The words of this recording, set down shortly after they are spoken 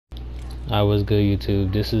I was good,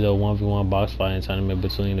 YouTube. This is a 1v1 box fighting tournament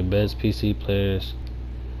between the best PC players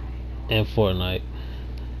in Fortnite.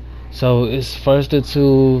 So it's first to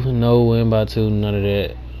two, no win by two, none of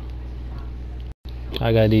that.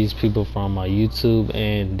 I got these people from my YouTube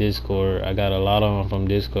and Discord. I got a lot of them from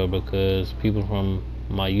Discord because people from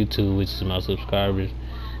my YouTube, which is my subscribers,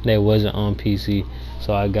 they wasn't on PC.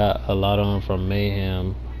 So I got a lot of them from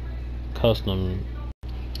Mayhem Custom.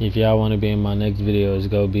 If y'all want to be in my next video, it's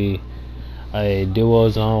gonna be a duo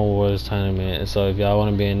zone wars tournament. So if y'all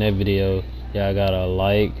want to be in that video, y'all gotta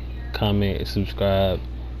like, comment, subscribe,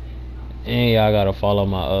 and y'all gotta follow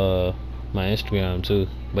my Instagram too.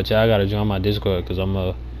 But y'all gotta join my Discord because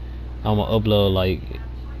I'ma upload like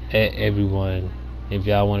at everyone. If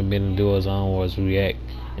y'all want to be in the duo zone wars react,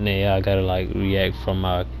 and then y'all gotta like react from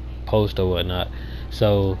my post or whatnot.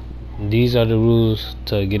 So these are the rules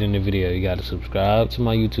to get in the video. You gotta subscribe to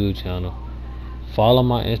my YouTube channel, follow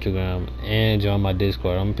my Instagram, and join my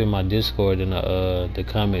Discord. I'm gonna put my Discord in the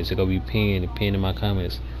comments. It's gonna be pinned in my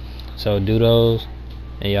comments. So do those,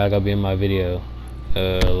 and y'all gotta be in my video.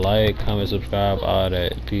 Like, comment, subscribe, all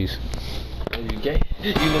that. Peace. You gay?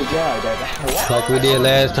 You look gay. Like we did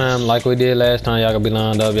last time, y'all gonna be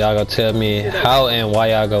lined up. Y'all gonna tell me how and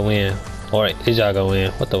why y'all go in, or is y'all go in?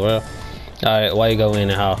 What the world? All right, why you go in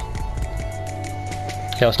and how?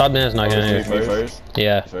 Yo, stop dancing, I can't hear. First?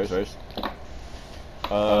 Yeah. First.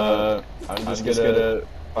 I'm just gonna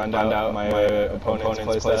find out my opponent's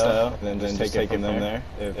playstyle, and then just take it from there.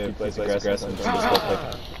 If he plays aggressive, then just go play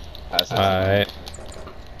passive. Alright.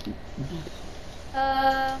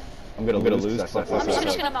 I'm gonna lose. I'm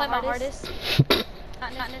just gonna play my hardest.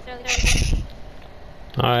 Not necessarily.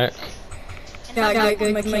 Alright. Got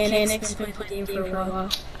good mechanics. Been playing for a while.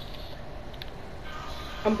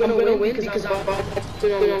 I'm gonna win because I'm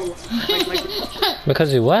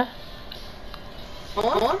Because you what?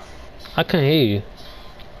 Huh? I can't hear you.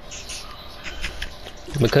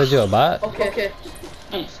 Because you're a bot? Okay.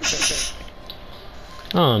 I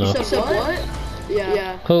don't know. So what?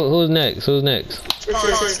 Yeah. Who's next?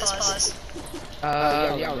 Pause.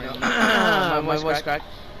 My voice cracked.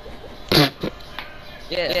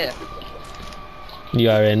 Yeah. You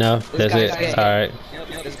already know? That's it? Alright.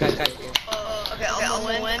 This guy's got Okay, I'll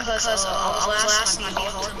win because I was last and I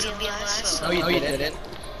didn't be last. Oh, you didn't?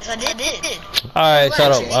 Yes, I did. Alright,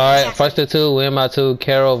 shut up. Alright, first to two, win by two.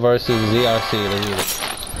 Carol versus ZRC. Let's get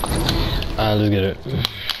it. Alright, let's get it.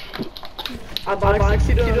 I boxed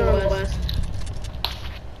you on the west.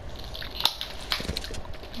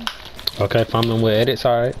 Okay, fumbling with edits,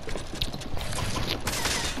 alright.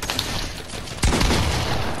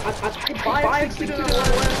 I boxed you on the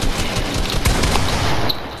west.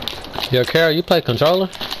 Yo, Carol, you play controller?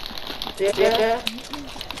 Yeah.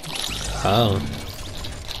 Oh.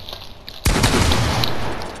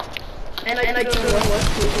 And I do the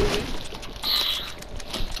west.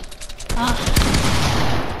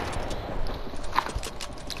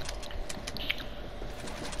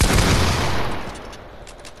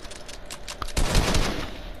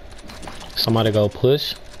 Somebody go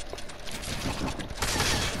push.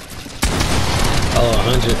 Oh,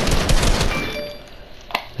 100.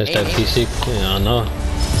 That's that PC. Yeah, I know.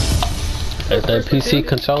 That's that PC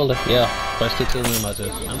controller. Yeah, first to two win by two.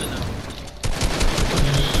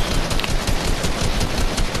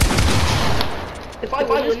 If I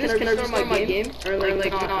win this, can I restart my game? Or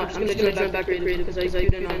like, no, I'm just gonna join back creative because I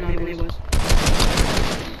didn't know how many was.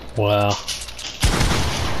 Wow.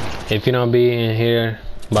 If you don't be in here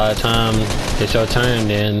by the time it's your turn,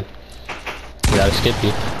 then you gotta skip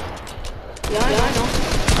you. Yeah, I know.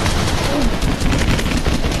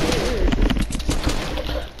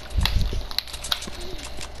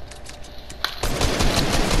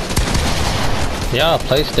 Y'all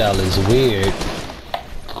playstyle is weird.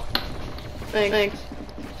 Thanks.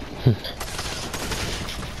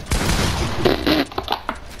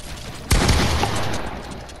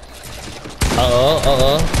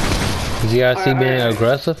 GRC being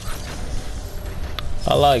aggressive.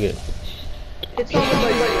 I like it. It's not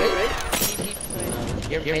like right?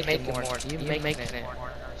 You make it more. You make it more.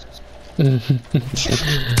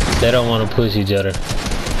 They don't want to push each other.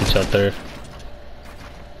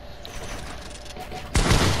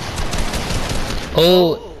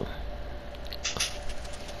 Oh.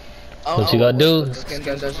 What you gotta do?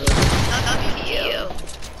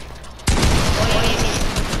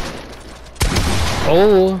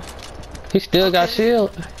 Oh, he still got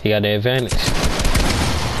shield. He got the advantage.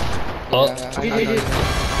 Oh, let's get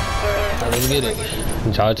it.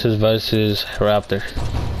 Jartus versus Raptor.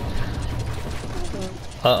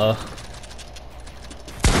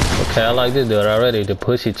 Okay, I like this dude already. The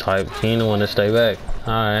pushy type. He didn't want to stay back.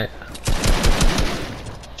 All right.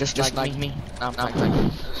 Just like me. I'm like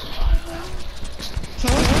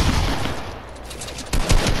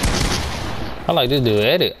I like this dude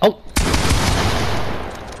edit. Oh,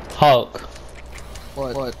 Hulk.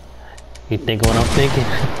 what? You think what I'm thinking?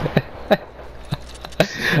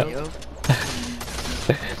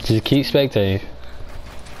 Just keep spectating.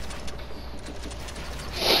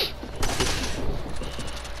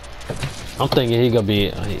 I'm thinking he gonna be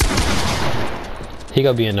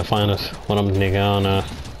in the finals when I'm thinking. I don't know.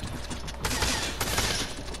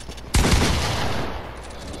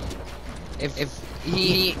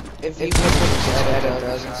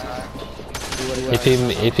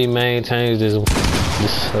 If he maintains this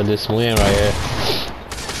win right here.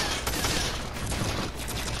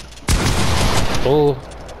 Oh.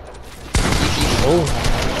 Oh.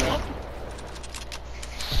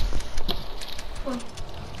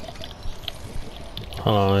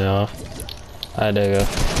 Hold on, y'all. Alright, there you go.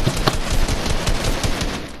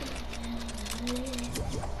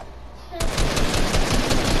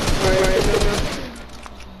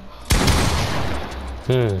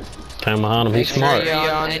 Came behind him, he's smart. In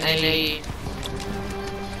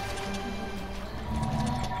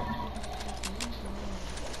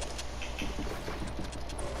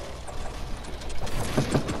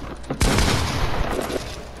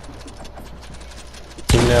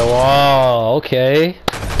that wall, okay.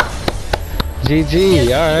 GG,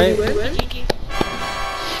 alright.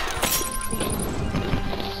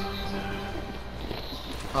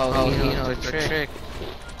 Oh, you know the trick.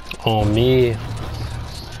 On me.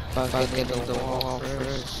 Fucking get the wall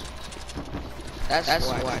first. That's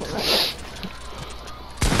why.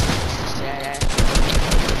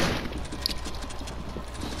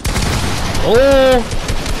 Oh!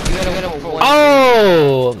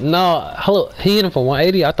 Oh! No, hello. He hit him for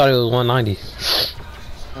 180. I thought it was 190.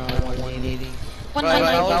 180. One I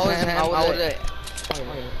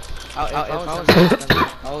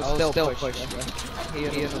was still pushing.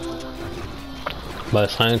 But at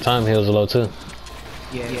the same time, he was low too.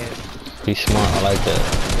 Yeah. He's smart. I like that.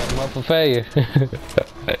 Got him up for failure.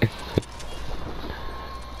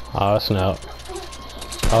 Oh snap!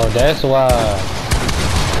 Oh, that's why.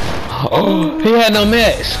 Oh, he had no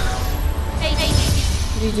match.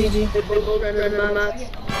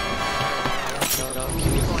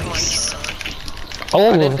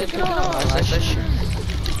 Oh.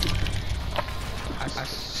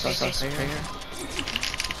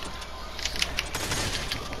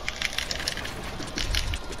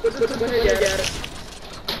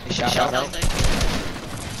 Shout out.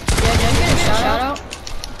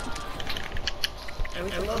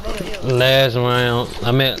 Last round,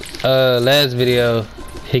 I meant last video,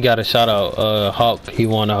 he got a shout out. Hawk, he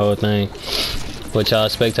won the whole thing. Which y'all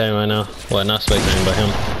spectating right now. Well, not spectating, but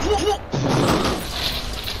him.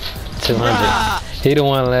 200. He the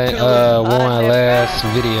one won last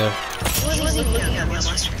video. He wasn't even looking at me on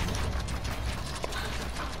my screen.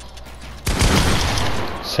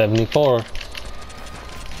 74.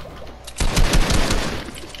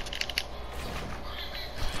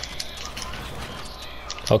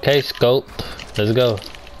 Okay, scope. Let's go.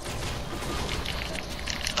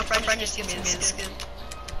 A friend just gave me this good.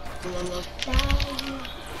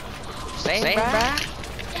 Same, bruh.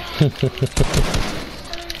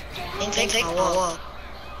 Take my wall.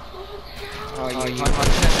 Oh, you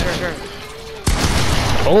sure.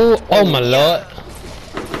 Oh my lord.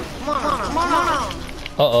 Come on.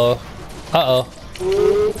 Uh-oh. Uh-oh. We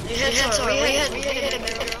hit him,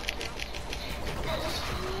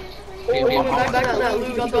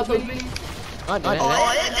 I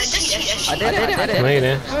did it. Made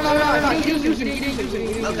it. Oh,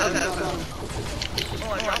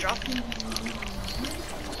 I dropped.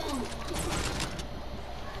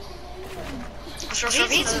 Sure,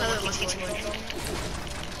 beats another one.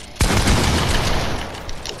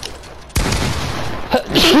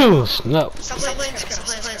 No. Stop playing scrap.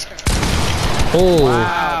 Oh.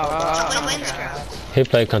 Stop playing scrap. He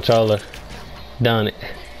played controller. Done it.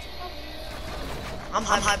 I'm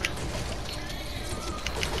hyped.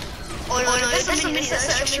 Oh no, that's the minis, that's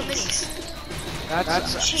the extra minis.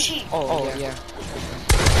 That's Cheat. Oh yeah.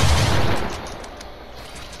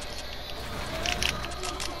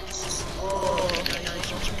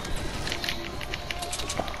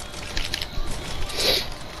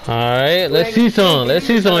 Alright, let's see some,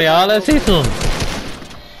 y'all. Let's see some.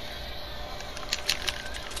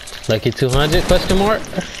 Lucky 200 question mark?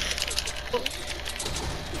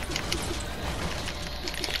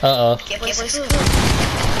 Uh-oh.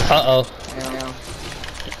 Uh-oh.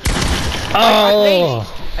 Oh!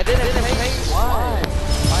 I didn't make why?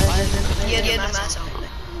 Yeah, the match.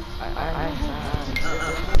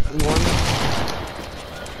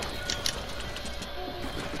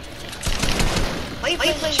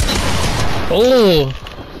 Oh!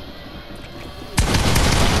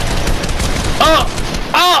 Oh!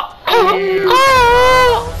 Oh! Oh!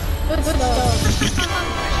 Oh!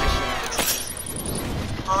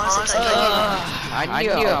 I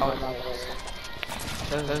knew I was.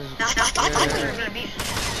 I thought we were gonna be.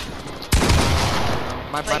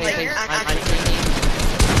 My buddy thinks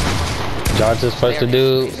Josh is first to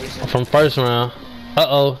do from first round.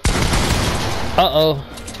 Uh-oh. Uh-oh.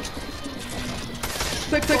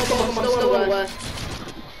 Quick, I'm still on the west.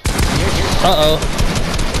 Uh-oh.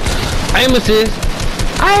 Aim assist.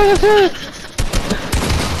 Aim assist.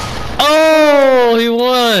 Oh, he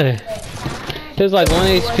won. He was like 1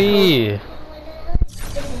 HP.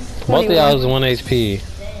 Both of y'all was 1 HP.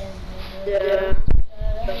 Yeah.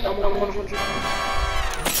 I'm 100.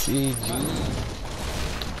 GG.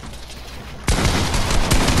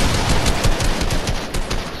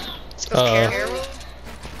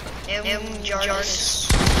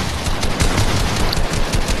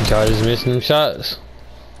 Jarvis missing them shots.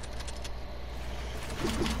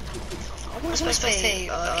 I was supposed to say,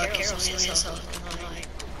 Carol's Insta.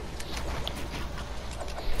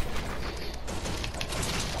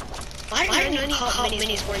 Why do you call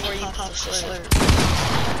minis where you pop the slur?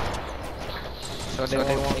 so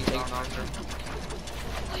they won't take longer.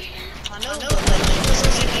 I know, but like, this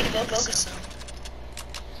is you need to focus on.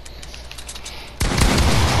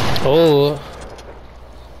 Oh.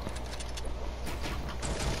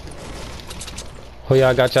 Who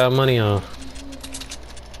y'all got y'all money on?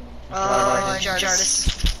 Jarvis.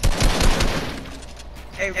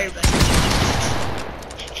 Everybody.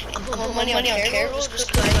 I'm putting money on Carol just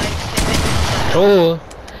because I like. Oh,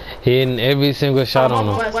 hitting every single shot on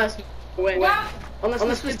him. Wait.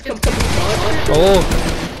 Unless we come. Oh.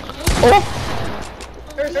 Oh.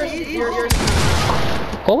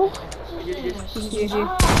 Oh.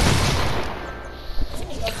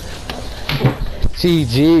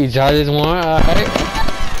 GG, Jarvis won, alright.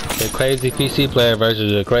 The crazy PC player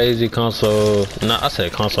versus the crazy console. Nah, I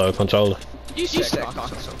said console controller. You said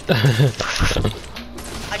console.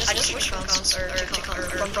 I just switched from console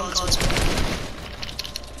from console.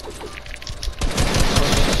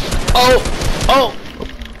 Oh!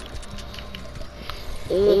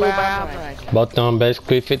 Oh, wow. Both of them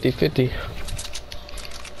basically 50-50.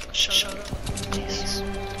 Shut up, please.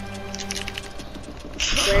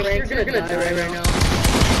 You're gonna die right now.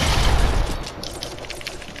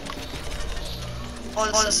 All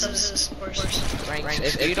the subs, of course.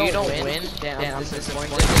 If you don't win, then I'm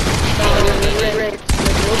disappointed.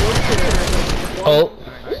 Oh.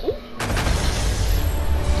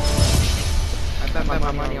 I bet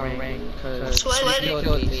my money on rank because he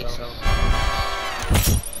killed me, so.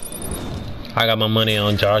 I got my money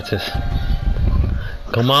on Jarvis.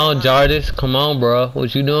 Come on, Jarvis. Come on, bro.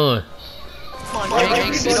 What you doing?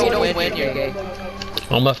 If you don't win, you're gay.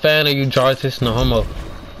 I'm a fan of you, Jarvis. No homo.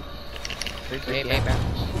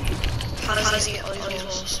 How does he get all these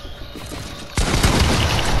balls?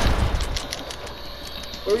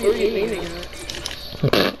 Where are you aiming at?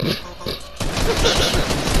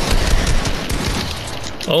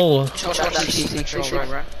 Oh.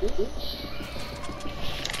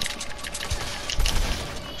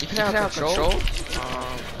 You can have control.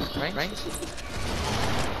 Right?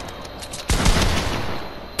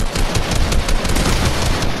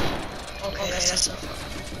 Okay, that's it.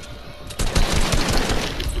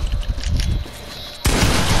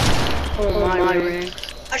 Oh my ring.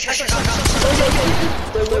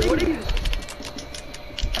 What are you?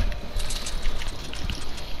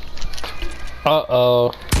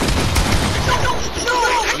 Uh-oh.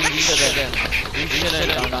 You should have done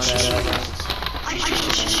that.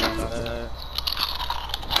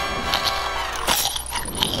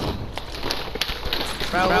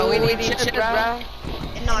 Bro, we need shit, bro.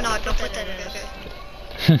 No, don't put that in, okay?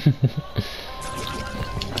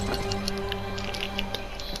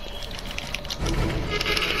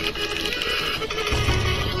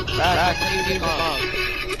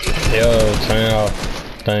 Yo, turn it off.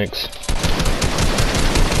 Thanks.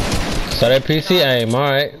 So that PC aim,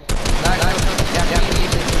 alright.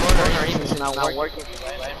 It's not working.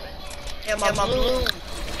 Yeah, my blue.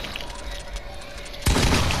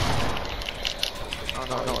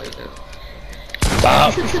 Oh, no, it is.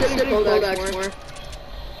 Stop. You should have pulled back more.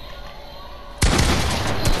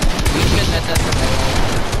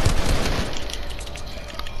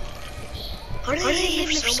 How did they hit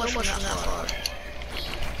me so much from that far?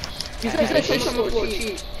 He's gonna take some of the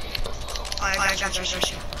cheat. I got you.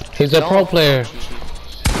 He's a pro player.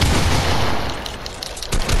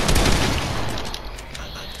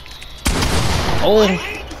 Oh.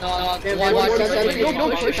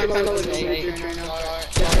 Don't push him.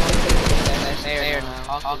 player.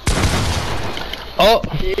 Oh!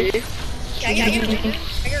 Can I get a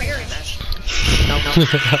rematch? No. I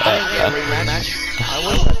didn't get a rematch. I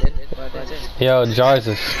wish I did, but I didn't. Yo,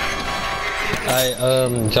 Jarvis.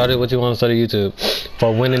 Alright, Jarvis, what you want to say to YouTube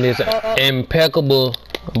for winning this impeccable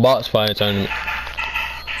box fight tournament?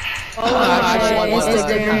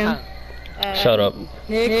 Instagram. Shut up.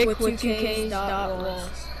 Nick with 2Ks.rolls.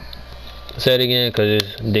 Say it again, cause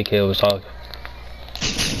this dickhead was talking.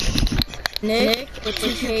 Nick with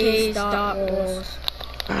 2Ks.rolls.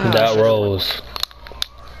 Dot rolls.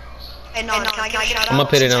 Hey, no, can I get a shout out? I'm gonna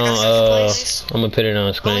put it on. Please? I'm gonna put it on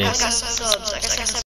I screen. got some subs.